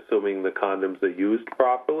HIV, assuming the condoms are used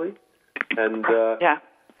properly. And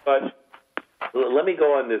but let me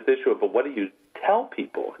go on this issue. But what do you tell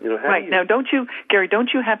people? Now, don't you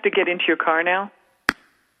have to get into your car now?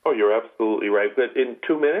 Oh, you're absolutely right. But in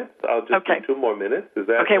 2 minutes, I'll just do 2 more minutes. Is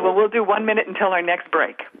that okay? Well, we'll do 1 minute until our next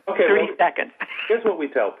break. Okay, 30 seconds. Here's what we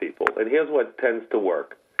tell people, and here's what tends to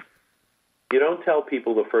work. You don't tell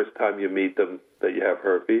people the first time you meet them that you have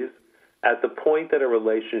herpes. At the point that a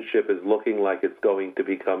relationship is looking like it's going to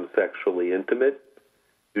become sexually intimate,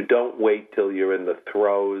 you don't wait till you're in the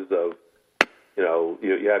throes of,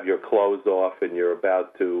 you have your clothes off and you're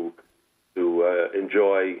about to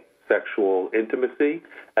enjoy sexual intimacy.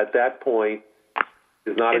 At that point,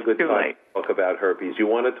 it's not a good time to talk about herpes. You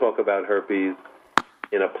want to talk about herpes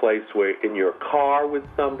in a place where, in your car with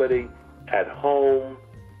somebody, at home,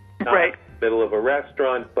 not in the middle of a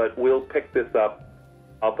restaurant, but we'll pick this up.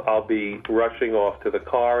 I'll be rushing off to the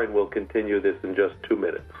car, and we'll continue this in just 2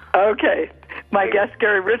 minutes. Okay. My guest,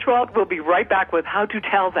 Gary Richwald, will be right back with how to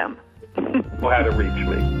tell them. Or how to reach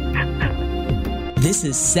me. This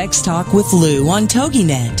is Sex Talk with Lou on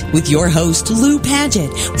TogiNet with your host, Lou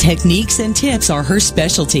Paget. Techniques and tips are her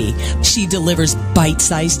specialty. She delivers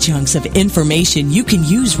bite-sized chunks of information you can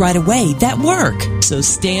use right away that work. So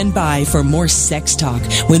stand by for more Sex Talk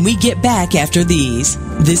when we get back after these.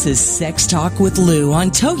 This is Sex Talk with Lou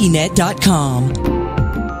on TogiNet.com.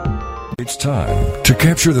 It's time to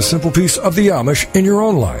capture the simple piece of the Amish in your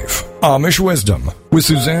own life. Amish Wisdom with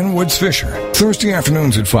Suzanne Woods Fisher. Thursday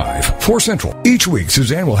afternoons at 5, 4 Central. Each week,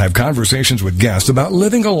 Suzanne will have conversations with guests about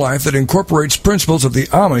living a life that incorporates principles of the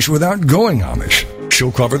Amish without going Amish.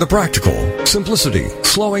 She'll cover the practical, simplicity,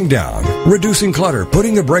 slowing down, reducing clutter,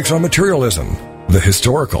 putting the brakes on materialism. The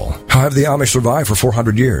historical, how have the Amish survived for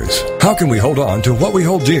 400 years? How can we hold on to what we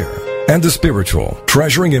hold dear? And the spiritual,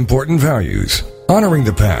 treasuring important values, honoring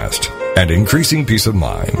the past, and increasing peace of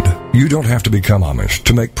mind. You don't have to become Amish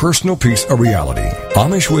to make personal peace a reality.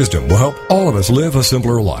 Amish Wisdom will help all of us live a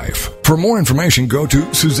simpler life. For more information, go to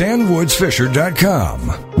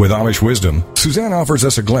SuzanneWoodsFisher.com. With Amish Wisdom, Suzanne offers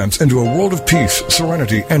us a glimpse into a world of peace,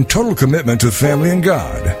 serenity, and total commitment to family and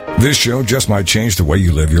God. This show just might change the way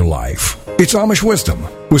you live your life. It's Amish Wisdom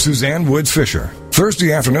with Suzanne Woods Fisher.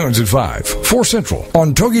 Thursday afternoons at 5, 4 Central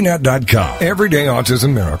on TogiNet.com. Everyday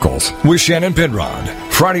Autism Miracles with Shannon Penrod.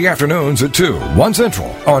 Friday afternoons at 2, 1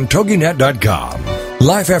 Central on TogiNet.com.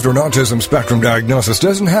 Life after an autism spectrum diagnosis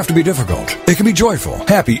doesn't have to be difficult. It can be joyful,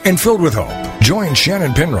 happy, and filled with hope. Join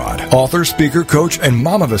Shannon Penrod, author, speaker, coach, and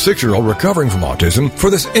mom of a 6-year-old recovering from autism for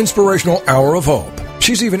this inspirational hour of hope.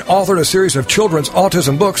 She's even authored a series of children's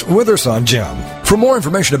autism books with her son, Jim. For more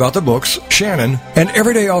information about the books, Shannon, and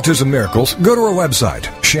Everyday Autism Miracles, go to her website,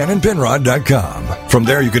 shannonpenrod.com. From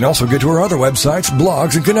there, you can also get to her other websites,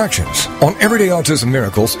 blogs, and connections. On Everyday Autism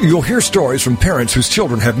Miracles, you'll hear stories from parents whose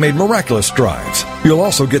children have made miraculous strides. You'll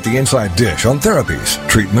also get the inside dish on therapies,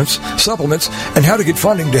 treatments, supplements, and how to get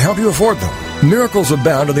funding to help you afford them. Miracles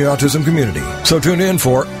abound in the autism community, so tune in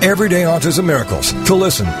for Everyday Autism Miracles to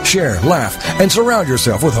listen, share, laugh, and surround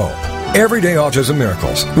yourself with hope. Everyday Autism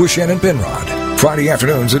Miracles with Shannon Penrod. Friday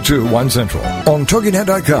afternoons at 2, 1 Central on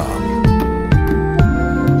TogiNet.com.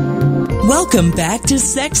 Welcome back to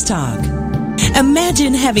Sex Talk.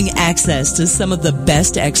 Imagine having access to some of the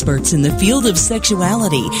best experts in the field of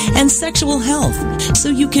sexuality and sexual health so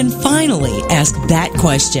you can finally ask that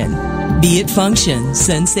question. Be it function,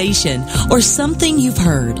 sensation, or something you've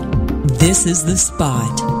heard, this is the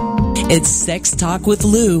spot. It's Sex Talk with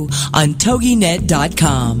Lou on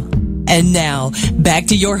TogiNet.com. And now, back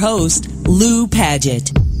to your host, Lou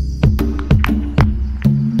Paget.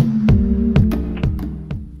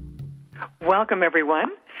 Welcome,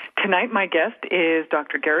 everyone. Tonight, my guest is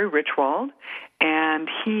Dr. Gary Richwald, and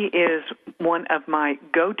he is one of my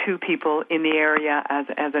go-to people in the area as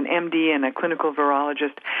an MD and a clinical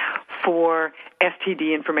virologist for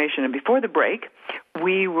STD information. And before the break,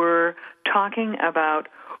 we were talking about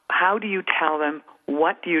how do you tell them,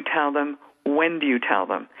 what do you tell them, when do you tell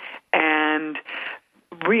them? And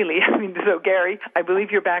really, so Gary, I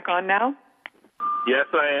believe you're back on now? Yes,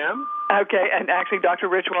 I am. Okay, and actually Dr.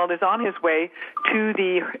 Richwald is on his way to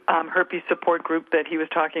the herpes support group that he was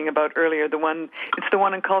talking about earlier. It's the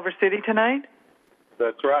one in Culver City tonight?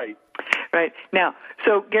 That's right. Right. Now,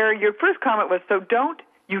 so Gary, your first comment was,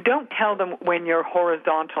 you don't tell them when you're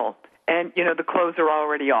horizontal and, the clothes are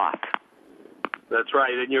already off. That's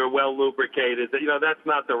right, and you're well lubricated. That's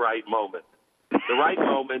not the right moment. The right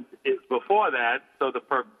moment is before that, so the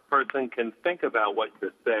person can think about what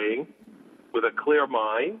you're saying with a clear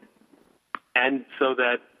mind, and so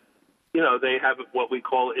that, they have what we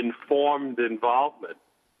call informed involvement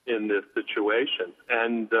in this situation.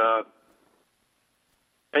 And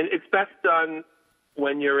it's best done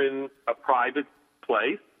when you're in a private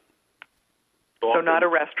place. So not a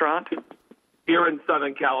restaurant? Here in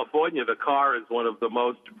Southern California, the car is one of the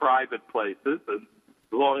most private places, as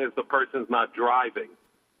long as the person's not driving.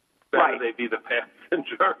 Better they be the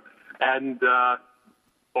passenger, and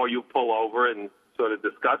or you pull over and sort of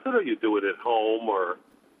discuss it, or you do it at home or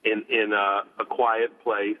in a quiet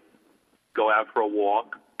place. Go out for a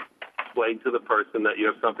walk. Explain to the person that you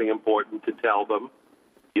have something important to tell them.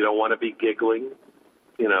 You don't want to be giggling.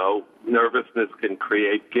 Nervousness can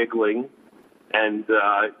create giggling, and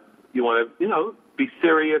you want to, be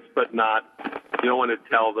serious, but not. You don't want to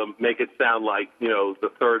tell them, make it sound like the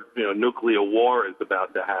third nuclear war is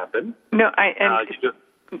about to happen. No,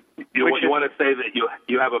 you want to say that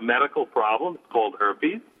you have a medical problem. It's called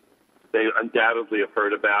herpes. They undoubtedly have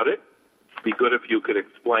heard about it. It'd be good if you could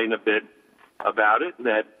explain a bit about it, and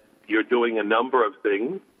that you're doing a number of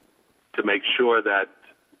things to make sure that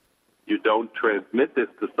you don't transmit this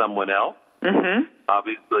to someone else. Mm-hmm.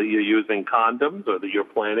 Obviously, you're using condoms, or that you're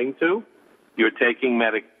planning to. You're taking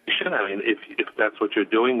medication. If that's what you're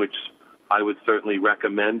doing, which I would certainly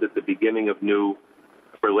recommend at the beginning of new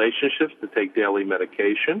relationships, to take daily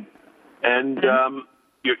medication. And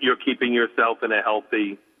you're keeping yourself in a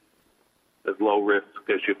healthy, as low risk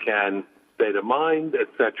as you can state of mind, et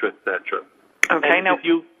cetera, et cetera. Okay. And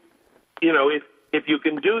if you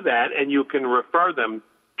can do that, and you can refer them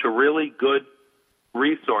to really good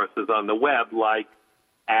resources on the web like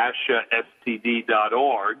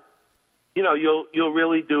ashastd.org,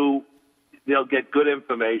 they'll get good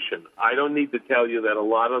information. I don't need to tell you that a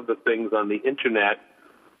lot of the things on the internet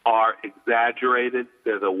are exaggerated.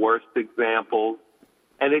 They're the worst examples,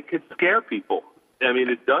 and it could scare people.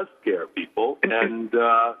 It does scare people, and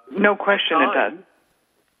no question it does.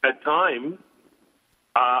 At times,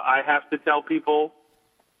 I have to tell people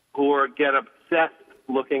who get obsessed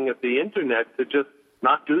looking at the internet to just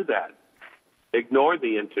not do that. Ignore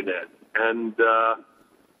the internet, and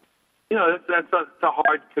that's a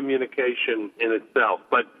hard communication in itself.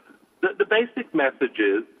 But the basic message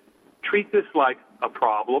is, treat this like a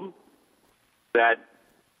problem that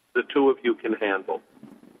the two of you can handle.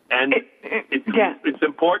 And it's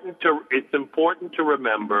important to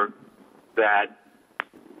remember that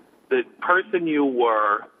the person you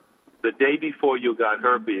were the day before you got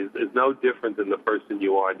herpes is no different than the person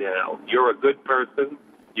you are now. You're a good person.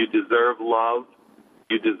 You deserve love.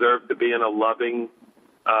 You deserve to be in a loving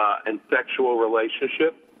and sexual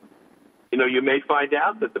relationship. You may find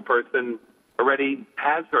out that the person already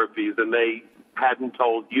has herpes, and they hadn't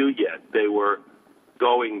told you yet they were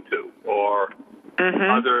going to, or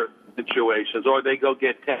other situations, or they go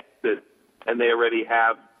get tested and they already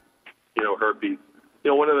have, herpes.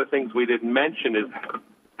 One of the things we didn't mention is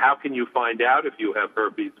how can you find out if you have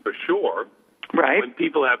herpes for sure? Right. When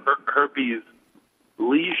people have herpes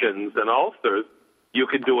lesions and ulcers, you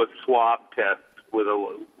can do a swab test with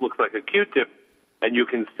looks like a Q-tip, and you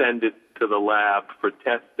can send it to the lab for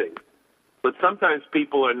testing. But sometimes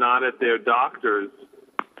people are not at their doctors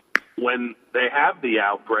when they have the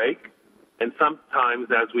outbreak, and sometimes,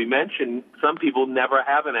 as we mentioned, some people never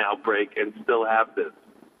have an outbreak and still have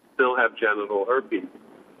genital herpes.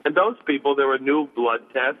 And those people, there are new blood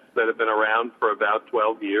tests that have been around for about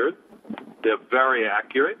 12 years. They're very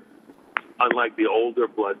accurate, unlike the older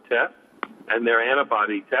blood tests, and they're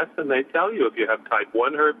antibody tests, and they tell you if you have type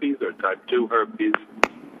 1 herpes or type 2 herpes,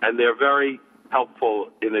 and they're very helpful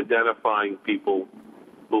in identifying people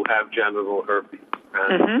who have genital herpes.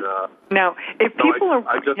 And, now, if people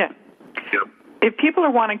if people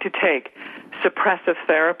are wanting to take suppressive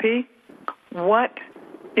therapy, what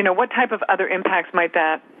type of other impacts might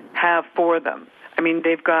that have for them? I mean,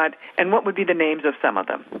 they've got, and what would be the names of some of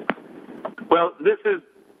them? Well, this is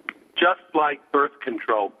just like birth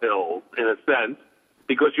control pills in a sense,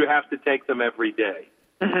 because you have to take them every day.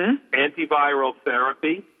 Antiviral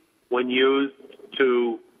therapy, when used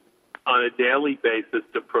on a daily basis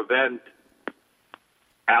to prevent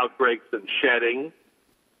outbreaks and shedding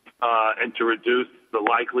and to reduce the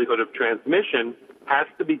likelihood of transmission, has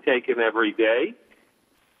to be taken every day.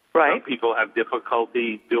 Right. Some people have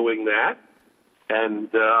difficulty doing that, and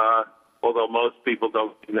although most people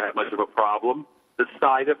don't see that much of a problem, the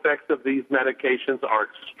side effects of these medications are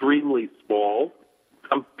extremely small.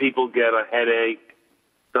 Some people get a headache.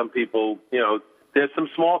 Some people, there's some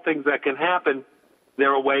small things that can happen.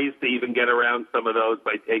 There are ways to even get around some of those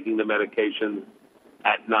by taking the medications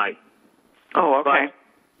at night. Oh, okay.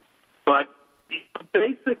 But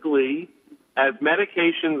basically, as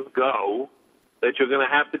medications go that you're going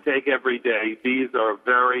to have to take every day, these are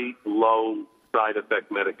very low side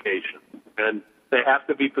effect medications. And they have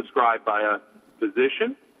to be prescribed by a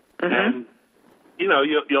physician. And,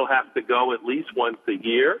 you'll have to go at least once a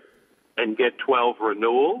year and get 12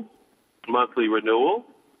 renewals, monthly renewals.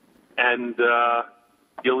 And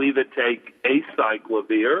you'll either take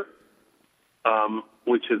acyclovir,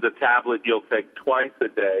 which is a tablet you'll take twice a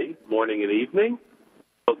day, morning and evening.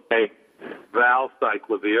 You'll take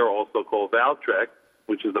valcyclovir, also called Valtrex,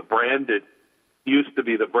 which is used to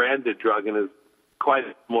be the branded drug and is quite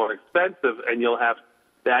more expensive, and you'll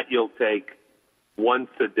take once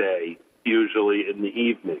a day, usually in the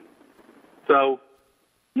evening. So,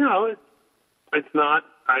 it's not,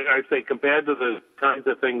 I say, compared to the kinds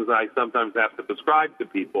of things I sometimes have to prescribe to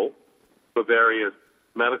people for various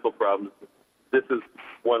medical problems, this is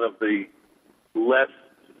one of the less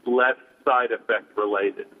side effect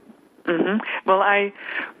related. Well, I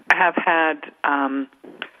have had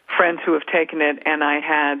friends who have taken it, and I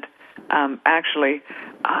had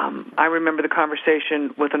I remember the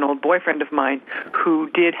conversation with an old boyfriend of mine who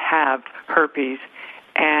did have herpes,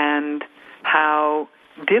 and how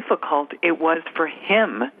difficult it was for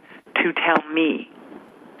him to tell me.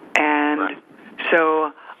 And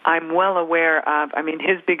so I'm well aware of,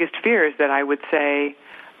 his biggest fear is that I would say,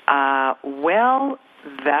 well,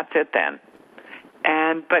 that's it then.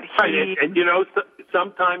 But he... And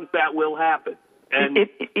sometimes that will happen. And it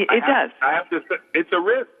does. I have to say, it's a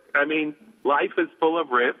risk. Life is full of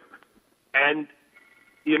risks. And,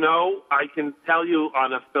 I can tell you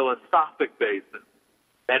on a philosophic basis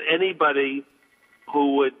that anybody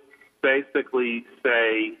who would basically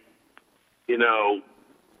say,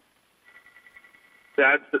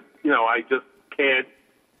 I just can't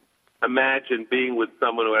imagine being with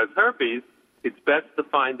someone who has herpes, it's best to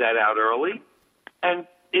find that out early. And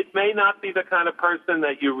it may not be the kind of person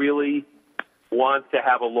that you really want to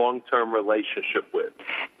have a long-term relationship with.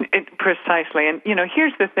 Precisely. And,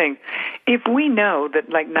 here's the thing. If we know that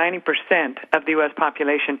like 90% of the U.S.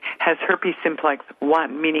 population has herpes simplex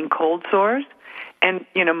 1, meaning cold sores, and,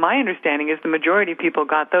 my understanding is the majority of people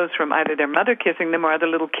got those from either their mother kissing them or other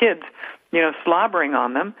little kids, slobbering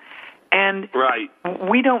on them. And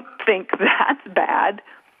we don't think that's bad,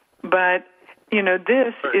 but,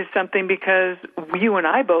 this is something because you and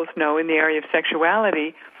I both know in the area of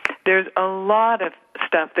sexuality, there's a lot of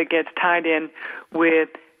stuff that gets tied in with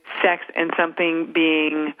sex and something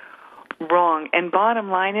being wrong. And bottom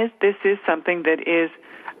line is, this is something that is,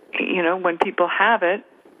 when people have it,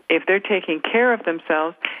 if they're taking care of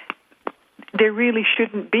themselves, there really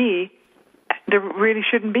shouldn't be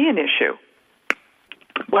an issue.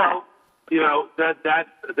 Well,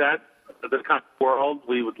 that's the kind of world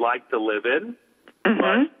we would like to live in, Mm-hmm.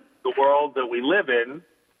 but the world that we live in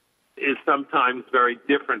is sometimes very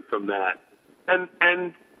different from that.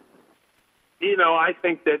 And you know, I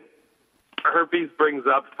think that herpes brings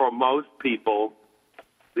up for most people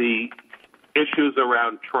the issues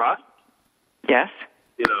around trust. Yes.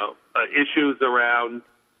 You know, issues around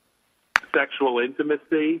sexual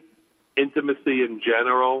intimacy in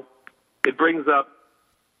general. It brings up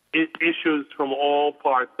issues from all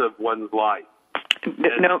parts of one's life.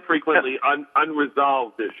 Frequently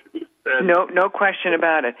unresolved issues. No question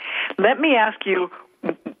about it. Let me ask you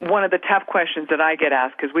one of the tough questions that I get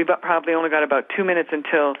asked, because we've probably only got about 2 minutes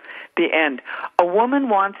until the end. A woman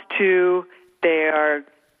they are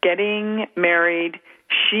getting married.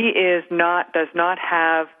 She does not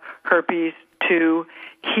have herpes 2.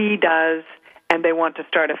 He does, and they want to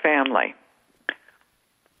start a family.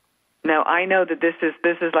 Now, I know that this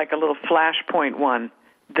is like a little flashpoint one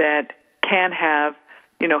that can have,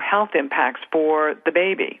 health impacts for the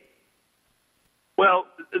baby. Well,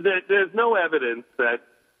 there's no evidence that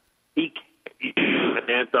he can use an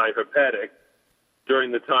antiherpetic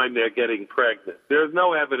during the time they're getting pregnant. There's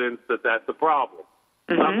no evidence that that's a problem.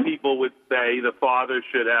 Mm-hmm. Some people would say the father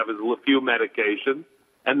should have a few medications,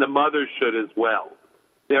 and the mother should as well.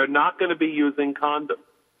 They're not going to be using condoms.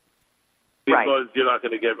 Because right. You're not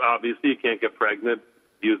going to obviously you can't get pregnant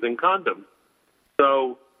using condoms.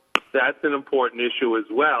 So that's an important issue as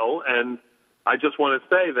well. And I just want to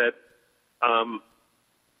say that,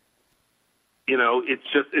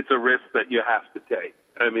 it's a risk that you have to take.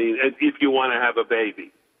 I mean, if you want to have a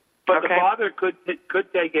baby. But okay. The father could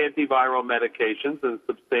take antiviral medications and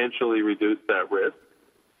substantially reduce that risk.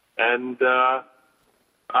 And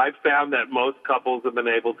I've found that most couples have been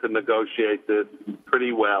able to negotiate this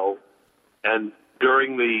pretty well. And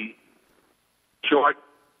during the short,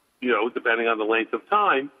 depending on the length of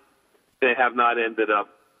time, they have not ended up,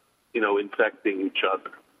 infecting each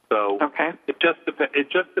other. So okay. It just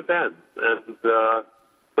depends. And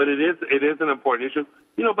but it is an important issue.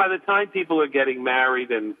 By the time people are getting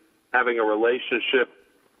married and having a relationship,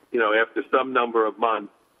 after some number of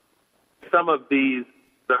months, some of the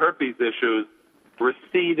herpes issues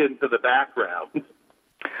recede into the background,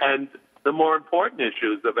 and the more important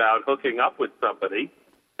issues about hooking up with somebody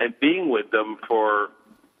and being with them for,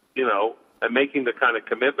 and making the kind of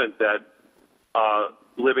commitment that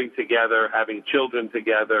living together, having children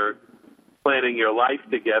together, planning your life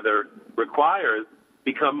together requires,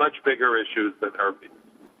 become much bigger issues than herpes.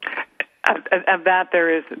 Of that, there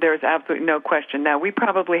is absolutely no question. Now, we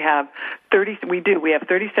probably have 30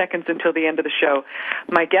 seconds until the end of the show.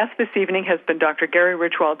 My guest this evening has been Dr. Gary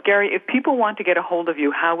Richwald. Gary, if people want to get a hold of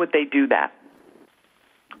you, how would they do that?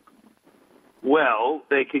 Well,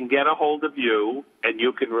 they can get a hold of you, and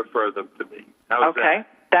you can refer them to me. How's okay. that?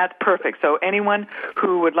 That's perfect. So anyone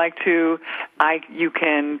who would like to, you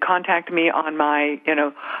can contact me on my,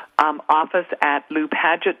 office at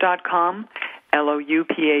loupaget.com,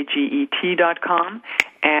 LOUPAGET.com,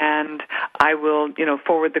 and I will,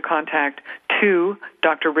 forward the contact to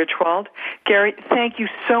Dr. Richwald. Gary, thank you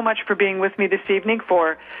so much for being with me this evening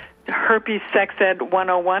for Herpes Sex Ed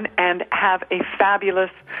 101, and have a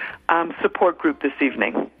fabulous support group this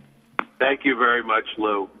evening. Thank you very much,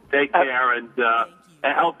 Lou. Take care, and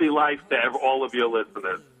a healthy life to all of your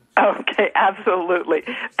listeners. Okay, absolutely.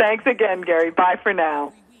 Thanks again, Gary. Bye for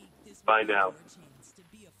now. Bye now.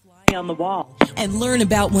 On the wall and learn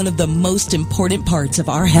about one of the most important parts of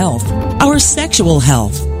our health, our sexual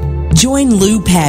health. Join Lou Paget